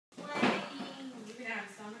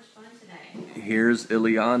Here's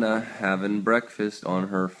Iliana having breakfast on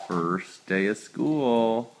her first day of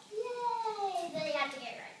school. Yay! But you have to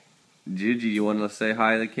get ready. Gigi, you want to say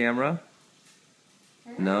hi to the camera?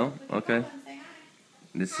 No? Okay.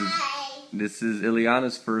 This is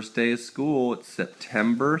Iliana's first day of school. It's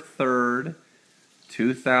September 3rd,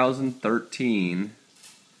 2013.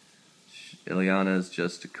 Iliana is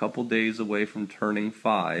just a couple days away from turning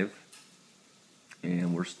 5.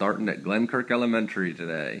 And we're starting at Glenkirk Elementary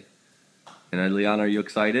today. And Iliana, are you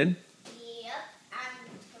excited? Yep, I'm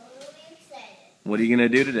totally excited. What are you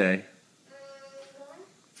going to do today? Going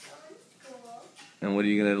to school. And what are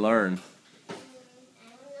you going to learn? I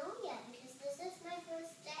don't know yet because this is my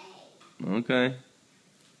first day. Okay.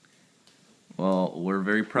 Well, we're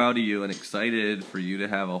very proud of you and excited for you to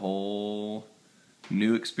have a whole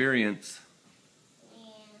new experience. Yeah.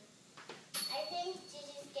 I think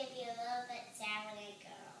Gigi's going to be a little bit sad when I go.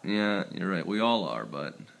 Yeah, you're right. We all are,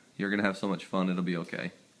 but you're going to have so much fun, it'll be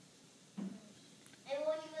okay. I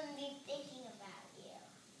won't even be thinking about you.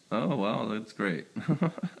 Oh, wow, that's great.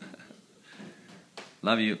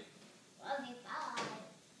 Love you.